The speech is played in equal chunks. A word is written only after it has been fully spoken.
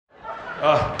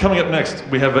Coming up next,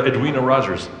 we have Edwina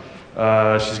Rogers.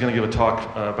 She's going to give a talk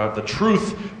about the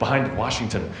truth behind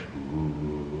Washington.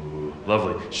 Ooh,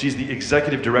 lovely. She's the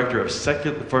executive director of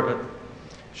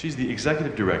She's the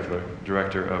executive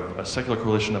director of a Secular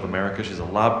Coalition of America. She's a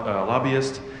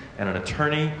lobbyist and an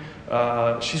attorney.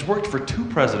 She's worked for 2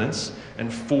 presidents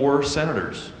and 4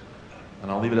 senators. And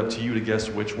I'll leave it up to you to guess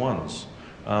which ones.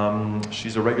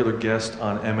 She's a regular guest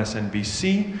on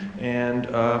MSNBC and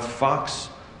Fox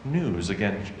News.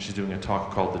 Again, she's doing a talk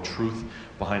called The Truth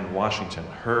Behind Washington.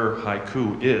 Her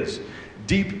haiku is,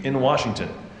 "Deep in Washington,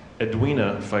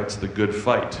 Edwina fights the good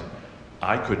fight.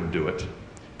 I couldn't do it."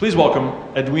 Please welcome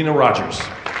Edwina Rogers.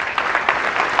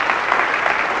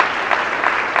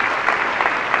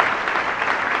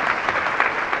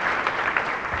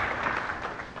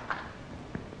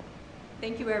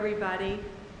 Thank you, everybody.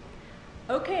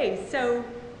 Okay, so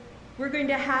we're going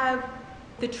to have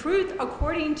the truth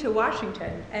according to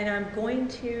Washington, and I'm going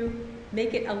to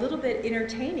make it a little bit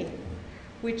entertaining,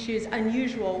 which is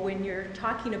unusual when you're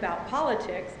talking about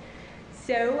politics.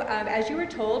 So, as you were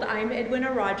told, I'm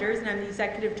Edwina Rogers, and I'm the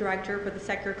Executive Director for the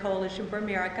Secular Coalition for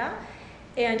America.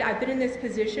 And I've been in this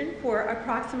position for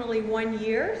approximately 1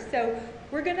 year. So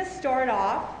we're going to start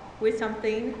off with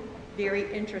something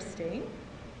very interesting.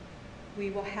 We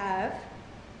will have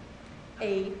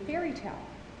a fairy tale.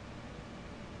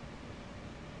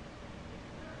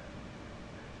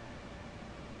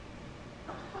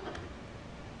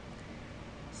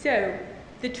 So,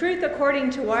 the truth according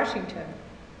to Washington.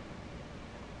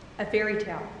 A fairy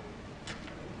tale.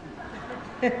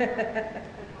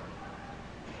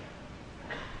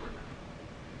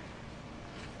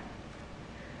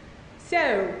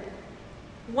 So,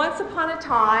 once upon a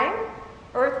time,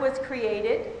 Earth was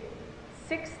created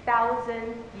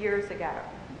 6,000 years ago.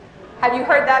 Have you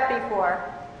heard that before?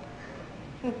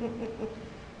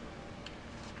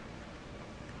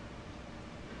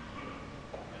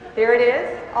 There it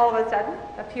is, all of a sudden,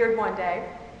 appeared one day.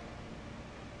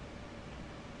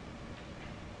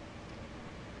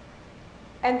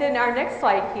 And then our next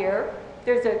slide here,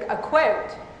 there's a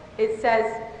quote. It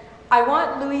says, "I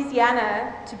want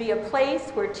Louisiana to be a place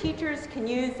where teachers can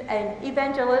use an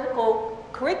evangelical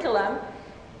curriculum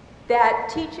that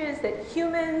teaches that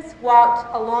humans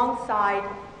walked alongside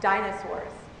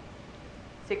dinosaurs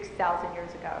 6,000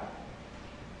 years ago."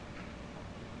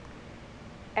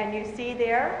 And you see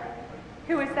there,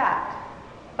 who is that?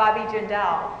 Bobby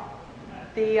Jindal,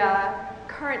 the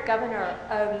current governor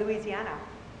of Louisiana.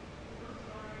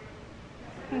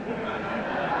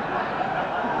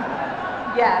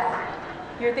 Yes,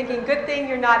 you're thinking, good thing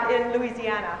you're not in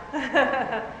Louisiana.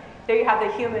 There you have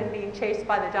the human being chased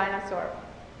by the dinosaur.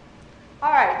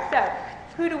 All right, so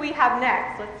who do we have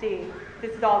next? Let's see.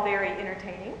 This is all very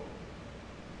entertaining.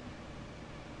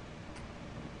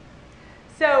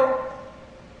 So,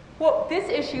 what this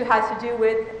issue has to do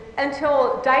with,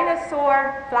 until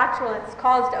dinosaur flatulence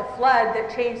caused a flood that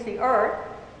changed the earth,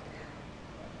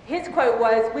 his quote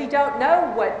was, "We don't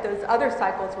know what those other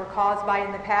cycles were caused by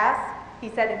in the past." He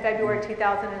said in February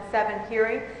 2007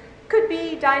 hearing, "Could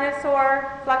be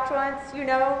dinosaur flatulence, you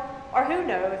know, or who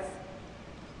knows."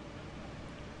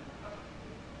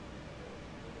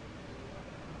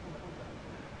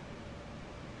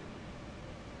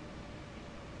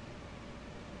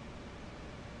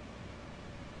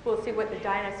 We'll see what the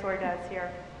dinosaur does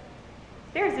here.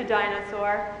 There's a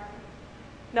dinosaur.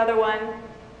 Another one.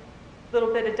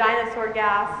 Little bit of dinosaur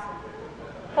gas.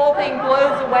 Whole thing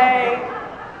blows away.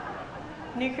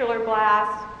 Nuclear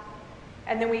blast.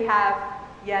 And then we have,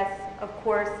 yes, of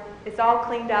course, it's all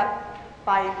cleaned up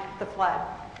by the flood.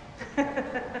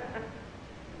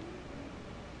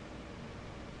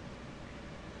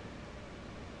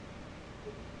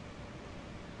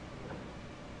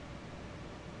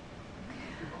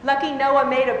 Lucky Noah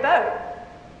made a boat.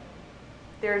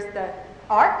 There's the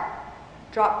ark,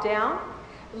 dropped down,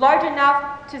 large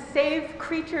enough to save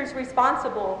creatures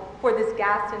responsible for this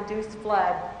gas-induced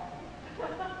flood.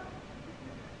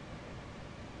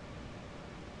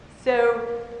 So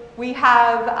we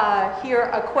have here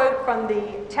a quote from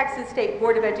the Texas State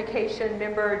Board of Education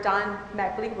member Don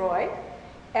McLeroy,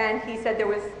 and he said there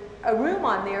was a room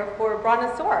on there for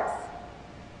brontosaurus,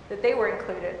 that they were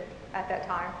included at that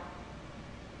time.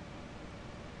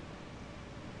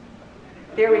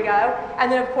 There we go. And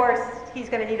then, of course, he's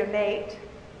going to need a mate.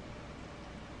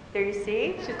 There you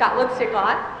see. She's got lipstick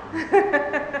on.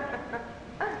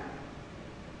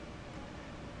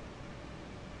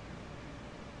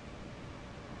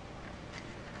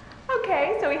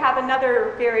 Okay, so we have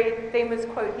another very famous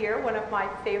quote here, one of my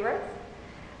favorites.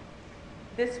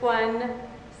 This one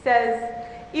says,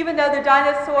 Even though the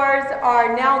dinosaurs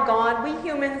are now gone, we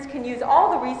humans can use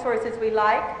all the resources we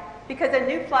like because a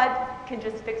new flood can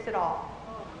just fix it all.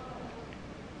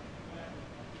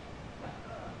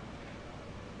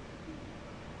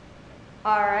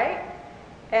 All right,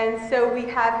 and so we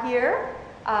have here,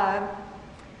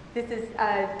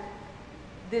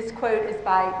 this quote is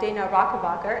by Dana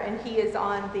Rockenbacher, and he is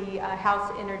on the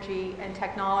House Energy and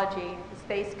Technology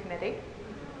Space Committee.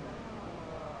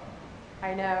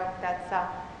 I know,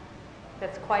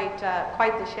 that's quite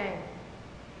the shame.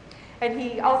 And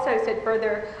he also said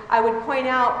further, I would point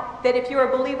out that if you're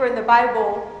a believer in the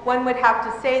Bible, one would have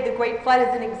to say the Great Flood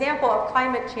is an example of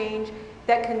climate change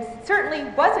that certainly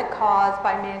wasn't caused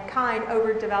by mankind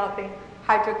overdeveloping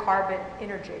hydrocarbon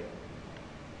energy.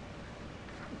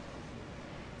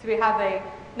 So we have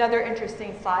another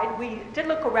interesting slide. We did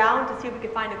look around to see if we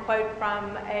could find a quote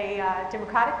from a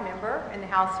Democratic member in the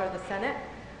House or the Senate.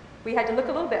 We had to look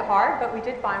a little bit hard, but we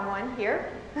did find one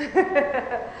here.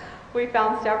 We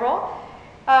found several.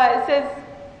 It says,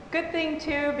 good thing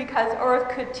too, because Earth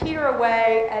could teeter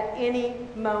away at any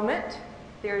moment.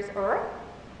 There's Earth.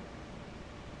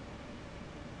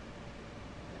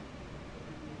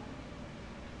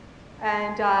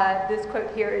 And this quote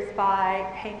here is by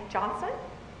Hank Johnson.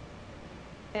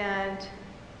 And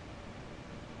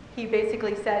he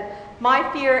basically said,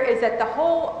 my fear is that the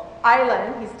whole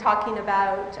island, he's talking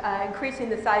about increasing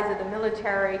the size of the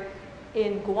military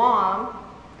in Guam,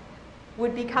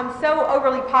 would become so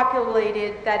overly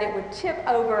populated that it would tip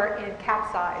over and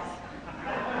capsize.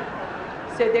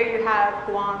 So there you have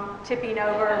Guam tipping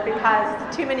over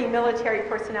because too many military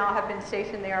personnel have been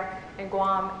stationed there in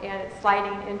Guam, and it's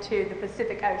sliding into the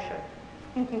Pacific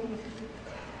Ocean.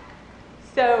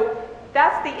 So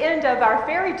that's the end of our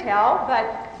fairy tale,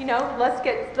 but you know, let's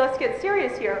get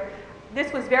serious here.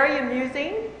 This was very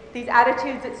amusing. These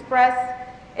attitudes expressed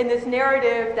in this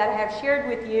narrative that I have shared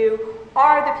with you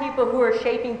are the people who are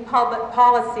shaping public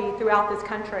policy throughout this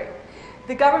country.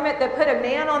 The government that put a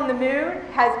man on the moon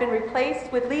has been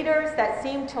replaced with leaders that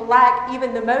seem to lack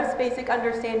even the most basic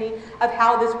understanding of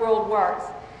how this world works.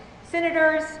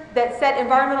 Senators that set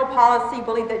environmental policy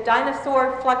believe that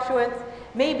dinosaur fluctuates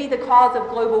may be the cause of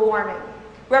global warming.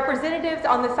 Representatives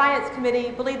on the Science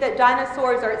Committee believe that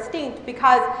dinosaurs are extinct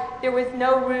because there was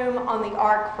no room on the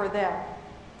ark for them.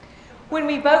 When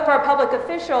we vote for our public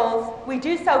officials, we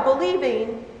do so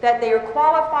believing that they are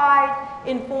qualified,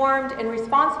 informed, and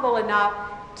responsible enough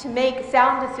to make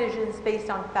sound decisions based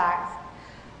on facts.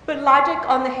 But logic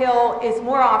on the Hill is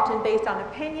more often based on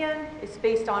opinion, it's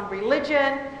based on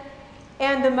religion,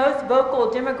 and the most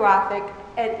vocal demographic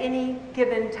at any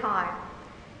given time.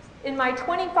 In my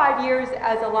 25 years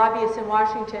as a lobbyist in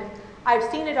Washington, I've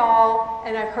seen it all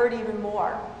and I've heard even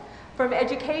more. From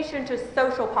education to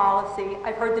social policy,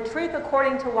 I've heard the truth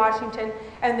according to Washington,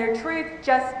 and their truth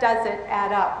just doesn't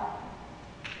add up.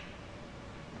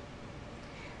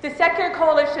 The Secular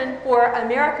Coalition for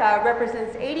America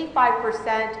represents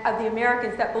 85% of the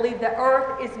Americans that believe the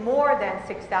Earth is more than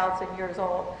 6,000 years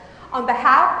old. On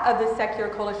behalf of the Secular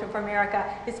Coalition for America,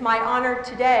 it's my honor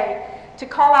today to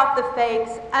call out the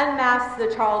fakes, unmask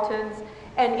the charlatans,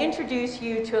 and introduce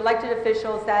you to elected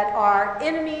officials that are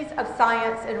enemies of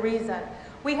science and reason.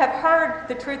 We have heard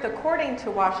the truth according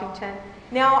to Washington.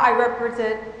 Now I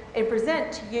represent and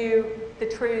present to you the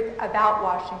truth about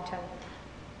Washington.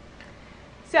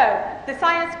 So, the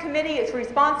Science Committee is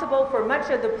responsible for much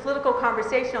of the political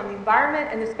conversation on the environment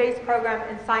and the space program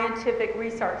and scientific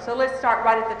research. So let's start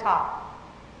right at the top.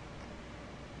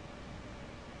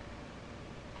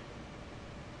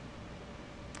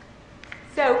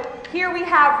 So here we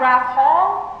have Ralph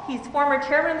Hall. He's former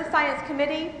chairman of the Science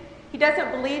Committee. He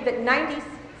doesn't believe that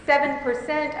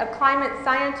 97% of climate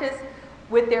scientists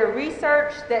with their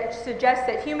research that suggests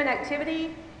that human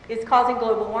activity is causing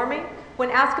global warming. When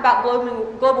asked about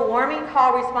global warming,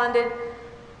 Hall responded,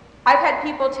 I've had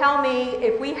people tell me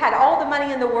if we had all the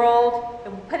money in the world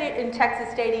and put it in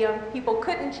Texas Stadium, people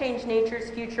couldn't change nature's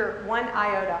future one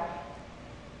iota.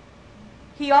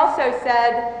 He also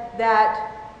said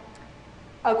that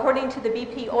according to the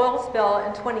BP oil spill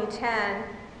in 2010,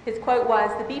 his quote was,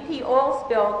 the BP oil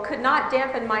spill could not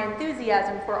dampen my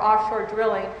enthusiasm for offshore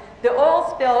drilling. The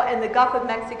oil spill in the Gulf of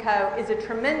Mexico is a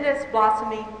tremendous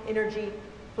blossoming energy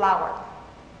flower.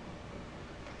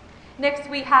 Next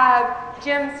we have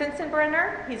Jim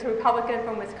Sensenbrenner. He's a Republican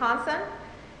from Wisconsin.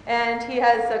 And he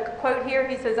has a quote here.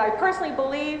 He says, I personally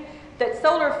believe that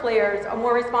solar flares are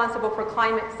more responsible for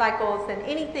climate cycles than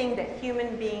anything that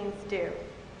human beings do.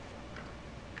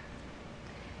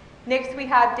 Next we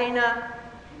have Dana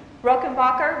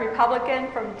Rockenbacher,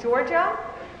 Republican from Georgia.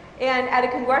 And at a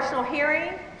congressional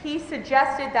hearing, he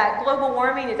suggested that global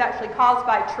warming is actually caused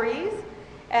by trees.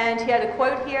 And he had a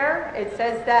quote here. It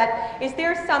says that, "Is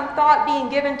there some thought being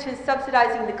given to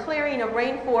subsidizing the clearing of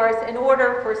rainforests in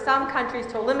order for some countries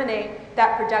to eliminate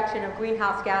that production of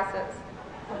greenhouse gases?"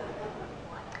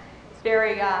 It's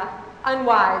very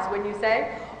unwise, wouldn't you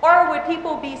say? Or would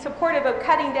people be supportive of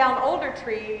cutting down older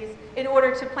trees in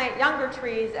order to plant younger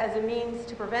trees as a means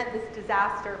to prevent this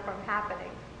disaster from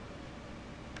happening?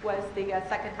 Was the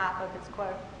second half of his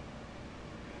quote.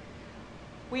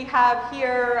 We have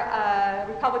here a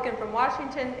Republican from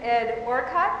Washington, Ed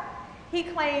Orcutt. He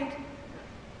claimed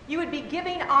you would be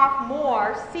giving off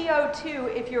more CO2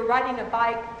 if you're riding a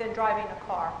bike than driving a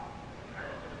car.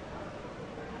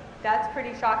 That's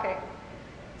pretty shocking.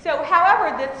 So,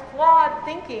 however, this flawed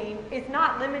thinking is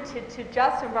not limited to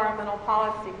just environmental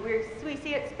policy. We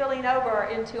see it spilling over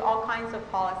into all kinds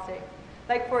of policy.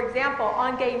 Like, for example,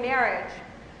 on gay marriage,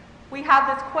 we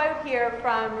have this quote here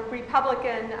from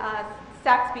Republican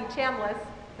Saxby Chambliss.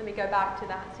 Let me go back to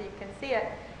that so you can see it.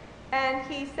 And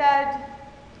he said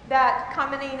that,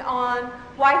 commenting on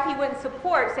why he wouldn't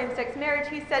support same-sex marriage,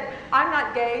 he said, "I'm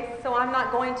not gay, so I'm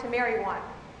not going to marry one.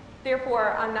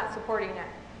 Therefore, I'm not supporting it."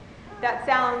 That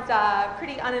sounds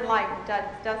pretty unenlightened,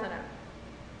 doesn't it?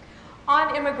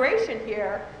 On immigration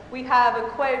here, we have a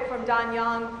quote from Don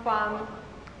Young from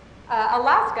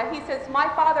Alaska. He says, "My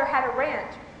father had a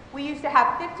ranch. We used to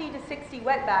have 50 to 60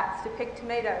 wetbacks to pick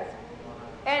tomatoes."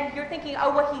 And you're thinking, oh,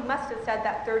 well, he must have said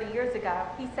that 30 years ago.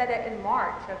 He said it in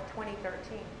March of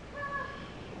 2013.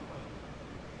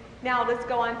 Now let's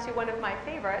go on to one of my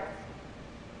favorites,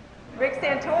 Rick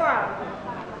Santorum.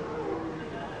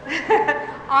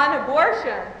 On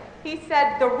abortion, he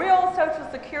said the real Social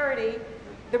Security,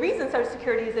 the reason Social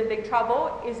Security is in big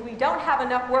trouble is we don't have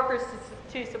enough workers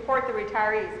to support the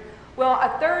retirees. Well, a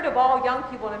third of all young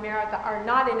people in America are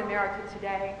not in America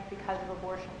today because of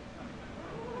abortion.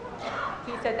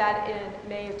 He said that in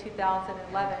May of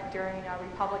 2011 during a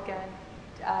Republican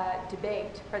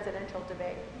presidential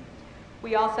debate.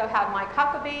 We also have Mike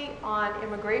Huckabee on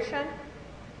immigration.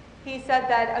 He said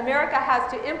that America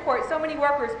has to import so many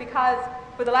workers because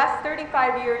for the last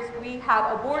 35 years we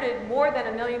have aborted more than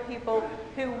 1 million people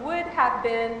who would have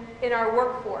been in our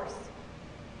workforce.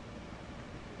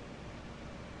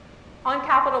 On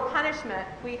capital punishment,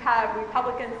 we have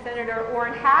Republican Senator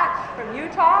Orrin Hatch from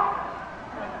Utah.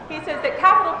 He says that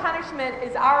capital punishment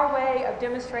is our way of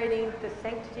demonstrating the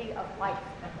sanctity of life.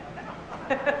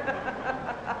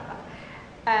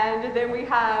 And then we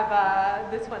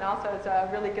have, this one also is a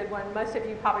really good one. Most of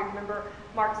you probably remember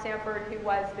Mark Sanford, who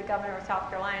was the governor of South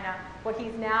Carolina. Well,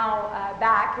 he's now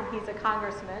back, and he's a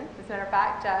congressman, as a matter of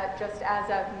fact, just as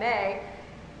of May.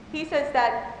 He says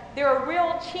that there are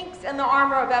real chinks in the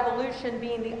armor of evolution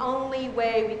being the only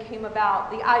way we came about.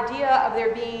 The idea of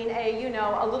there being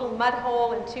a little mud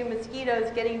hole and 2 mosquitoes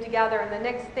getting together, and the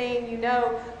next thing you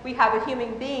know, we have a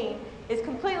human being, is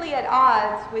completely at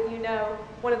odds with,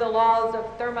 one of the laws of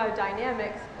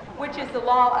thermodynamics, which is the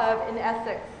law of, in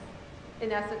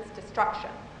essence,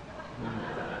 destruction.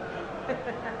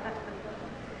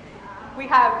 We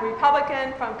have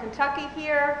Republican from Kentucky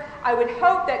here. I would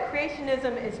hope that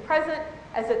creationism is present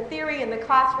as a theory in the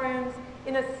classrooms,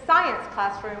 in a science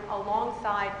classroom,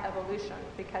 alongside evolution,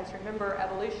 because remember,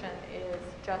 evolution is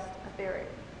just a theory.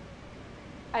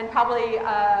 And probably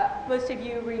most of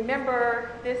you remember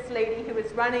this lady who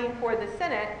was running for the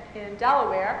Senate in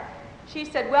Delaware. She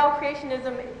said, well,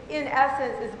 creationism in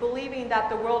essence is believing that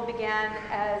the world began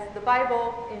as the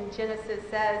Bible in Genesis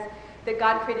says, that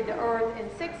God created the earth in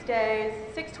 6 days,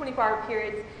 6 24-hour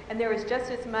periods, and there is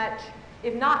just as much,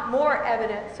 if not more,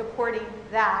 evidence supporting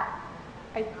that.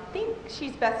 I think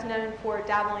she's best known for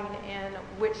dabbling in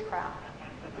witchcraft.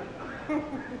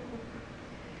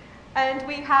 And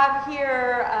we have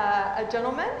here a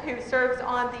gentleman who serves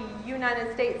on the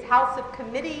United States House of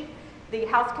Committee, the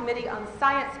House Committee on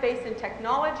Science, Space, and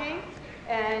Technology.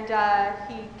 And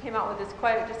he came out with this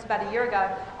quote just about a year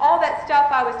ago. All that stuff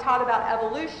I was taught about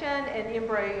evolution and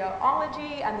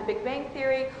embryology and the Big Bang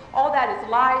Theory, all that is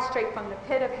lies straight from the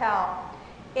pit of hell.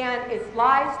 And it's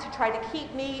lies to try to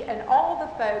keep me and all the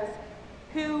folks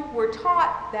who were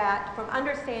taught that from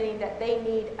understanding that they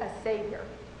need a savior.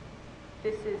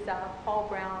 This is Paul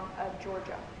Brown of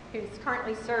Georgia, who's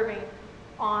currently serving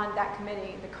on that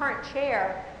committee. The current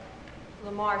chair,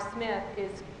 Lamar Smith,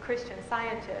 is Christian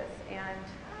Scientist, and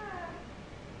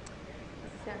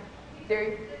so there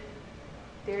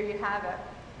you have it.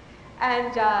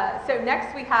 And so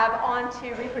next we have on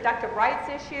to reproductive rights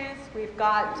issues. We've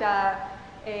got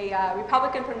a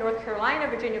Republican from North Carolina,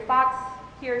 Virginia Fox,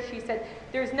 here. She said,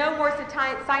 there's no more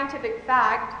scientific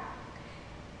fact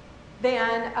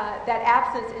then that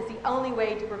abstinence is the only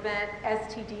way to prevent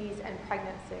STDs and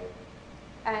pregnancy.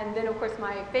 And then, of course,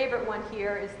 my favorite one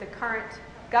here is the current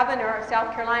governor of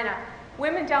South Carolina.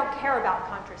 Women don't care about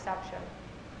contraception,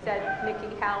 said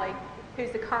Nikki Haley,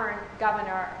 who's the current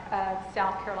governor of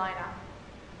South Carolina.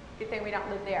 Good thing we don't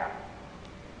live there.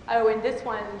 Oh, and this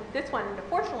one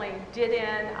unfortunately did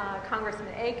in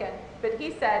Congressman Aiken, but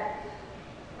he said,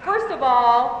 first of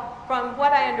all, from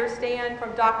what I understand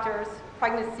from doctors,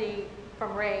 pregnancy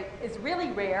from rape is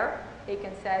really rare,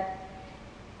 Aiken said.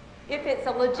 If it's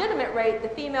a legitimate rape, the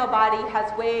female body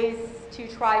has ways to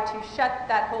try to shut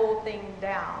that whole thing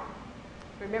down.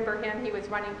 Remember him, he was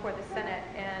running for the Senate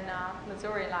in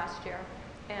Missouri last year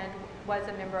and was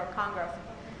a member of Congress.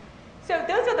 So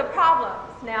those are the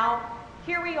problems. Now,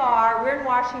 here we are, we're in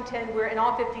Washington, we're in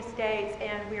all 50 states,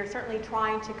 and we are certainly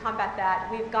trying to combat that.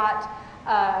 We've got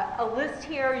a list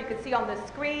here, you can see on the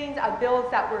screens, of bills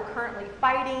that we're currently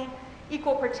fighting.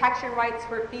 Equal protection rights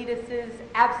for fetuses,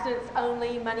 abstinence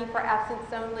only, money for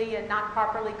abstinence only, and not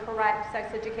properly correct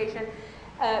sex education.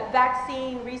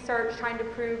 Vaccine research trying to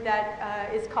prove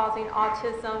that is causing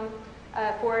autism,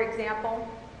 for example.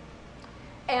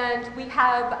 And we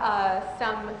have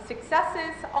some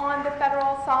successes on the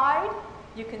federal side.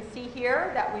 You can see here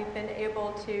that we've been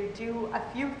able to do a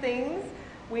few things.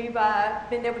 We've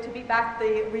been able to beat back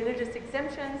the religious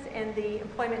exemptions in the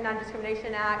Employment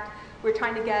Non-Discrimination Act. We're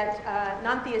trying to get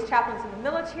non-theist chaplains in the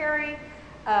military,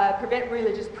 prevent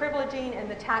religious privileging in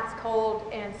the tax code,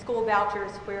 and school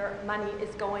vouchers where money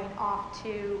is going off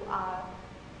to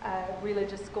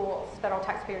religious schools, federal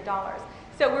taxpayer dollars.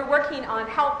 So we're working on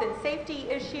health and safety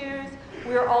issues.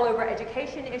 We're all over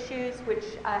education issues, which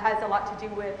has a lot to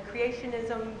do with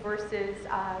creationism versus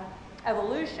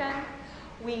evolution.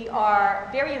 We are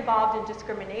very involved in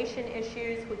discrimination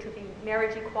issues, which would be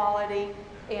marriage equality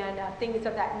and things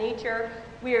of that nature.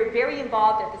 We are very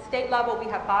involved at the state level. We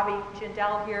have Bobby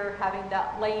Jindal here having the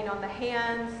laying on the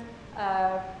hands,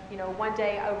 one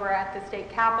day over at the state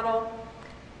capitol,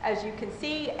 as you can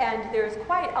see. And there's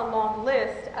quite a long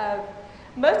list of,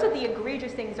 most of the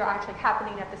egregious things are actually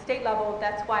happening at the state level.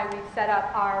 That's why we've set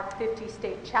up our 50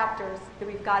 state chapters.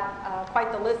 We've got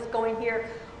quite the list going here,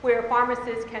 where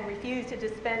pharmacists can refuse to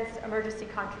dispense emergency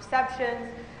contraceptions.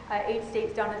 8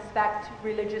 states don't inspect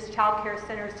religious child care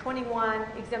centers. 21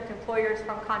 exempt employers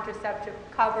from contraceptive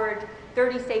coverage.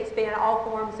 30 states ban all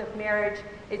forms of marriage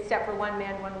except for one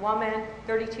man, one woman.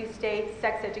 32 states,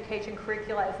 sex education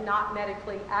curricula is not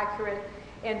medically accurate.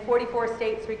 And 44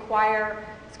 states require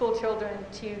school children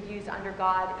to use under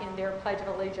God in their Pledge of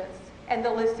Allegiance. And the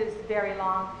list is very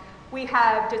long. We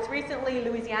have just recently,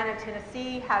 Louisiana and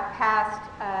Tennessee have passed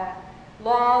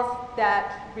laws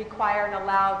that require and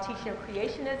allow teaching of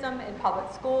creationism in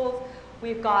public schools.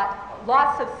 We've got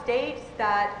lots of states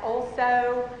that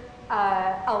also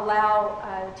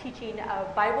allow teaching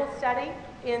of Bible study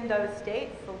in those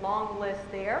states, the long list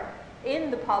there,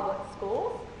 in the public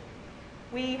schools.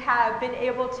 We have been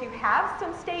able to have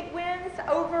some state wins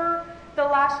over the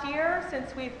last year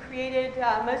since we've created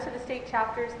most of the state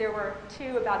chapters. There were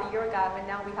 2 about a year ago, and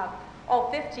now we have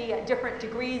all 50 at different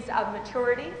degrees of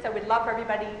maturity. So we'd love for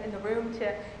everybody in the room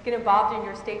to get involved in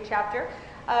your state chapter.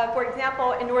 For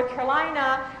example, in North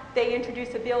Carolina, they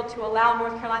introduced a bill to allow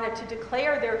North Carolina to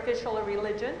declare their official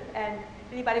religion. And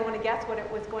anybody want to guess what it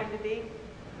was going to be?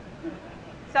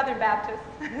 Southern Baptist.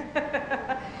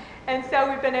 And so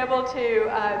we've been able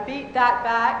to beat that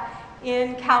back.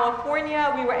 In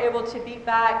California, we were able to beat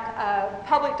back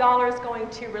public dollars going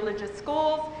to religious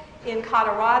schools. In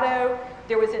Colorado,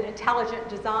 there was an intelligent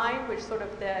design, which is sort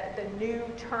of the new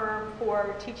term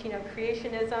for teaching of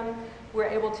creationism. We're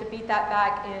able to beat that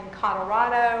back in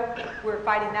Colorado. We're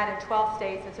fighting that in 12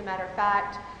 states, as a matter of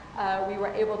fact. We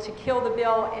were able to kill the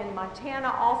bill in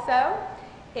Montana also.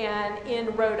 And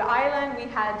in Rhode Island, we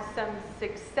had some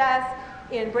success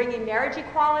in bringing marriage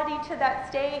equality to that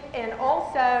state. And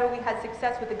also, we had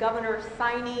success with the governor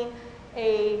signing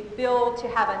a bill to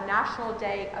have a National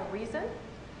Day of Reason.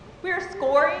 We are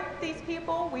scoring these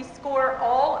people. We score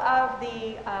all of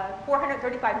the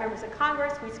 435 members of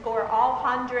Congress. We score all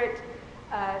 100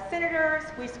 senators.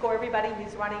 We score everybody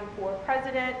who's running for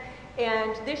president.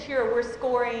 And this year we're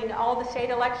scoring all the state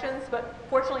elections, but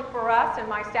fortunately for us and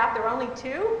my staff, there are only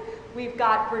 2. We've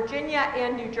got Virginia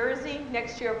and New Jersey.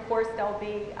 Next year, of course, there'll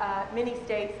be many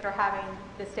states that are having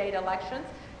the state elections.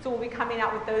 So we'll be coming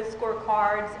out with those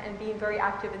scorecards and being very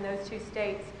active in those 2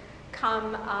 states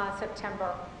come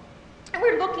September. And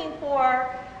we're looking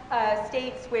for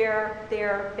states where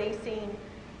they're basing,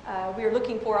 we're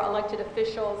looking for elected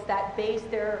officials that base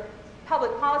their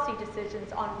public policy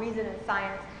decisions on reason and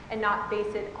science and not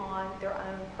base it on their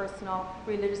own personal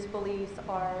religious beliefs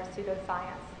or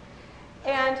pseudoscience.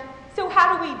 And so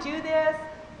how do we do this?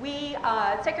 We,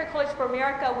 Secular Coalition for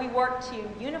America, we work to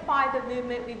unify the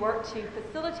movement. We work to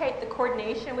facilitate the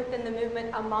coordination within the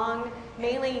movement among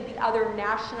mainly the other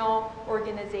national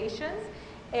organizations.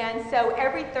 And so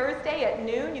every Thursday at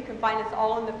noon, you can find us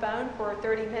all on the phone for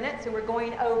 30 minutes, and we're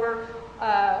going over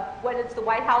what is the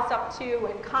White House up to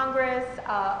in Congress,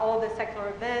 all the secular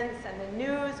events and the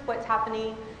news, what's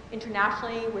happening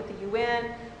internationally with the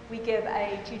UN. We give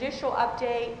a judicial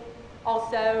update.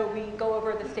 Also, we go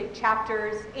over the state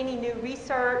chapters. Any new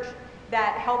research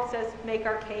that helps us make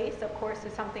our case, of course,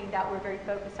 is something that we're very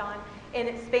focused on, and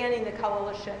expanding the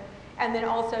coalition. And then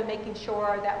also making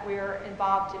sure that we're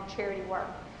involved in charity work.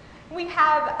 We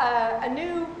have a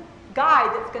new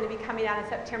guide that's going to be coming out in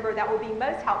September that will be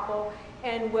most helpful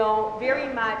and will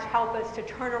very much help us to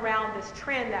turn around this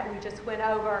trend that we just went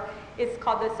over. It's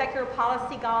called the Secular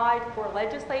Policy Guide for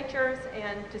Legislatures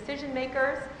and Decision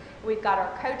Makers. We've got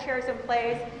our co-chairs in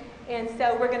place, and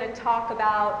so we're going to talk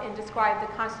about and describe the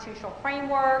constitutional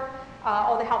framework,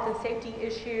 all the health and safety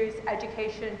issues,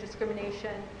 education,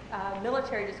 discrimination,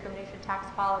 military discrimination,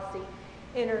 tax policy,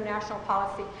 international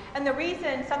policy. And the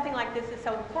reason something like this is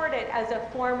so important, as a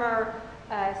former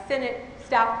Senate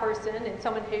staff person and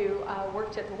someone who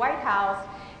worked at the White House,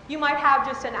 you might have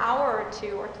just an hour or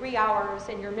 2 or 3 hours,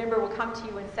 and your member will come to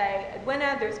you and say,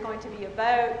 Edwina, there's going to be a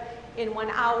vote. In 1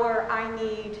 hour, I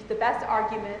need the best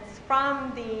arguments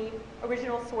from the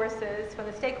original sources, from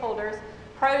the stakeholders,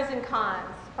 pros and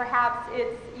cons. Perhaps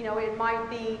it's, it might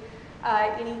be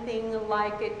anything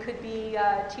like it could be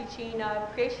teaching of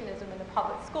creationism in the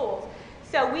public schools.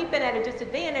 So we've been at a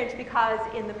disadvantage because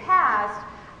in the past,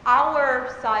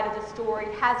 our side of the story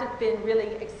hasn't been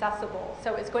really accessible.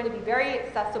 So it's going to be very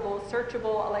accessible,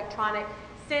 searchable, electronic,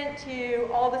 sent to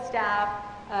all the staff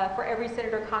for every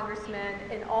senator, congressman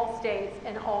in all states,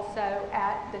 and also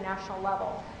at the national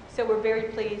level. So we're very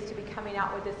pleased to be coming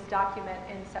out with this document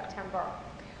in September.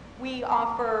 We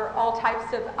offer all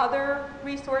types of other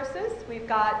resources.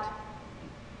 I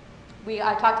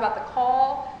talked about the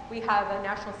call. We have a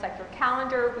national secular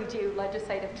calendar. We do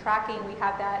legislative tracking. We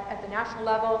have that at the national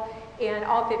level in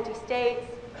all 50 states.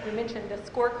 We mentioned the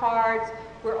scorecards.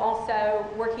 We're also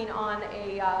working on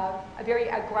a very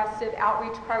aggressive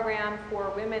outreach program for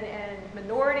women and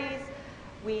minorities.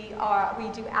 We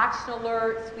do action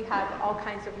alerts. We have all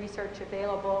kinds of research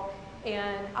available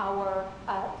in our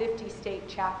 50 state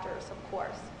chapters, of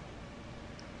course.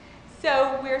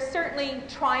 So we're certainly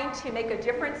trying to make a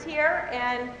difference here.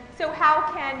 And so how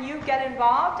can you get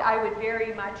involved? I would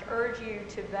very much urge you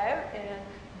to vote, and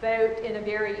vote in a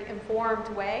very informed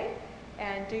way,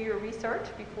 and do your research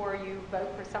before you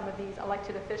vote for some of these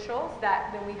elected officials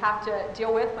that then we have to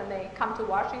deal with when they come to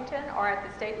Washington or at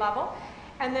the state level.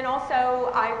 And then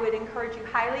also, I would encourage you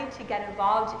highly to get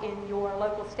involved in your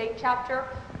local state chapter.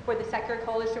 For the Secular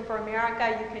Coalition for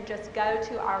America, you can just go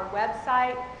to our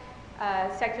website,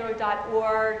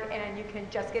 secular.org, and you can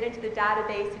just get into the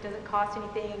database. It doesn't cost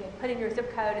anything, and put in your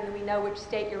zip code, and then we know which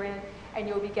state you're in, and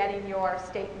you'll be getting your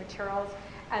state materials.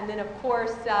 And then, of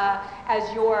course,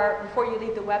 before you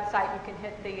leave the website, you can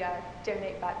hit the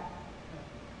donate button.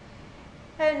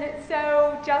 And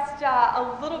so just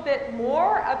a little bit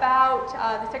more about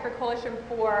the Secular Coalition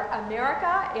for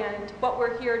America and what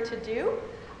we're here to do.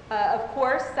 Of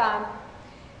course,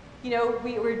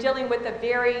 we're dealing with a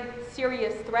very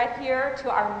serious threat here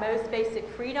to our most basic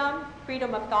freedom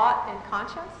of thought and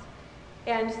conscience.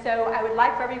 And so I would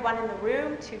like for everyone in the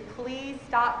room to please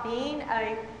stop being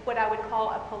what I would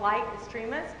call a polite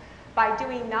extremist. By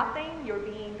doing nothing, you're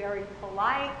being very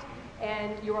polite,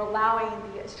 and you're allowing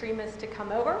the extremists to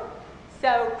come over.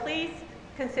 So please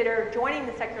consider joining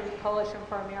the Secular Coalition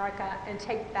for America and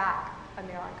take back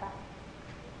America.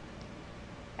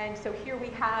 And so here we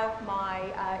have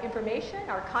my information,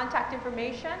 our contact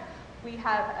information. We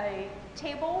have a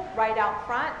table right out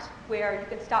front where you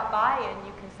can stop by and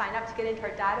you can sign up to get into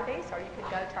our database, or you can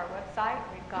go to our website.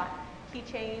 We've got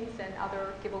keychains and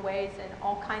other giveaways and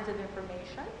all kinds of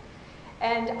information.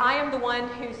 And I am the one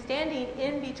who's standing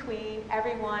in between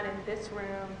everyone in this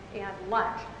room and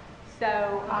lunch.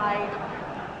 So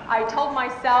I told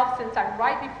myself, since I'm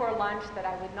right before lunch, that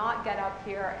I would not get up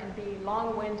here and be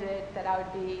long-winded, that I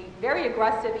would be very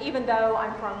aggressive. Even though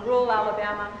I'm from rural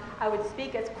Alabama, I would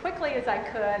speak as quickly as I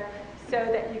could so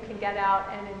that you can get out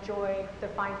and enjoy the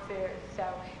fine food. So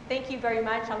thank you very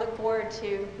much. I look forward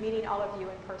to meeting all of you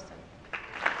in person.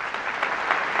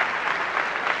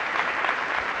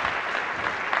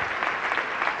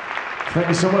 Thank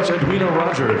you so much, Edwina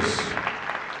Rogers.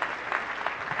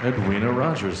 Edwina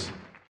Rogers.